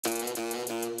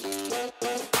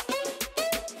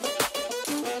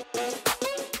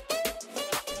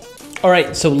All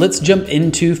right, so let's jump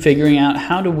into figuring out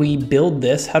how do we build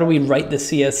this, how do we write the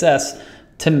CSS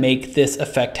to make this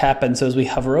effect happen. So as we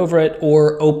hover over it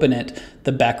or open it,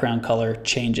 the background color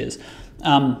changes.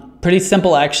 Pretty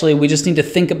simple, actually. We just need to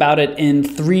think about it in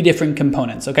 3 different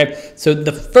components, okay? So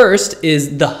the first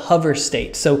is the hover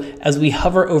state. So as we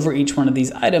hover over each one of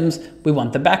these items, we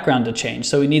want the background to change.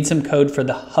 So we need some code for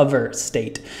the hover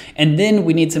state. And then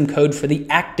we need some code for the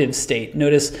active state.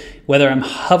 Notice whether I'm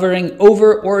hovering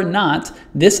over or not,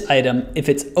 this item, if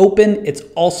it's open, it's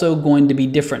also going to be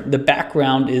different. The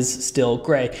background is still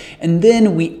gray. And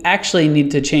then we actually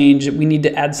need to change, we need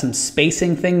to add some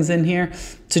spacing things in here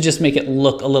to just make it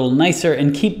look a little nicer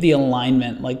and keep the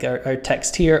alignment, like our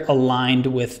text here, aligned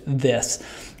with this.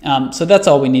 So that's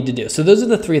all we need to do. So those are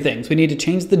the 3 things. We need to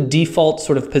change the default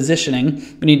sort of positioning.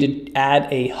 We need to add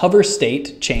a hover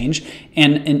state change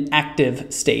and an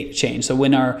active state change. So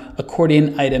when our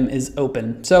accordion item is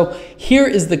open. So here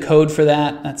is the code for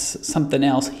that. That's something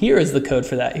else. Here is the code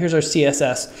for that. Here's our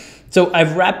CSS. So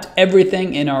I've wrapped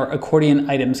everything in our accordion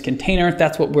items container.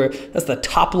 That's the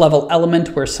top level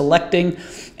element we're selecting.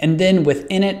 And then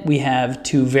within it, we have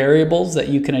 2 variables that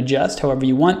you can adjust however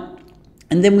you want.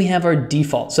 And then we have our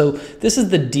default. So this is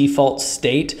the default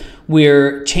state.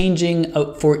 We're changing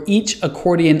for each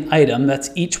accordion item, that's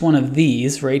each one of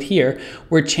these right here,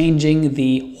 we're changing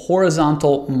the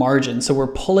horizontal margin. So we're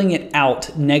pulling it out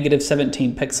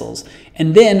 -17 pixels.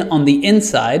 And then on the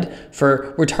inside,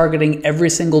 we're targeting every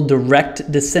single direct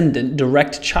descendant,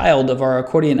 direct child of our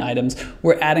accordion items,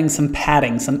 we're adding some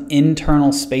padding, some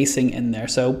internal spacing in there.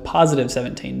 So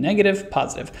 +17, negative,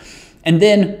 positive. And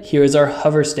then here's our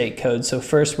hover state code. So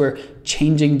first we're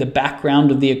changing the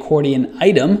background of the accordion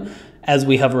item as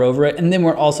we hover over it. And then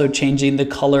we're also changing the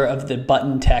color of the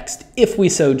button text if we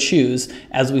so choose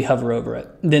as we hover over it.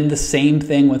 Then the same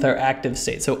thing with our active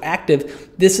state. So active,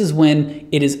 this is when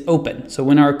it is open. So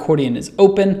when our accordion is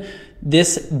open,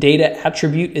 this data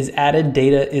attribute is added,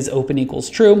 data is open equals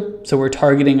true. So we're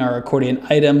targeting our accordion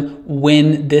item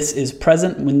when this is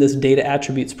present, when this data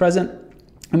attribute is present.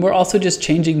 And we're also just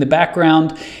changing the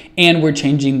background and we're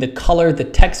changing the color, the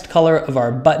text color of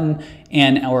our button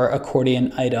and our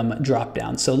accordion item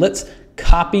dropdown. So let's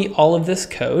copy all of this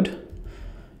code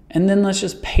and then let's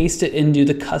just paste it into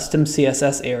the custom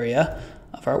CSS area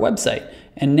of our website.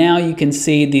 And now you can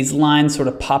see these lines sort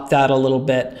of popped out a little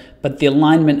bit, but the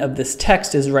alignment of this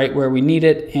text is right where we need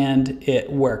it and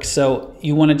it works. So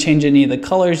you want to change any of the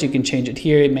colors, you can change it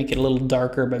here, make it a little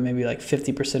darker by maybe like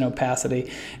 50% opacity,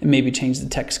 and maybe change the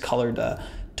text color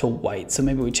to white. So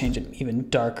maybe we change it even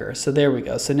darker. So there we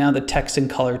go. So now the text and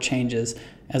color changes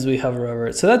as we hover over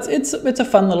it. So it's a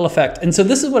fun little effect. And so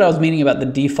this is what I was meaning about the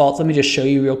defaults. Let me just show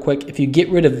you real quick. If you get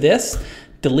rid of this,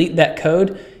 delete that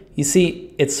code, you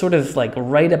see it's sort of like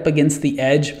right up against the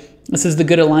edge. This is the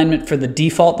good alignment for the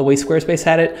default, the way Squarespace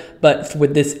had it. But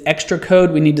with this extra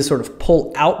code, we need to sort of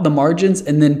pull out the margins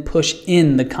and then push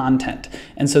in the content.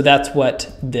 And so that's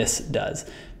what this does.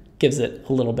 Gives it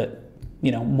a little bit,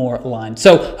 more aligned.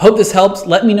 So hope this helps.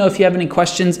 Let me know if you have any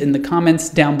questions in the comments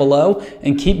down below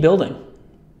and keep building.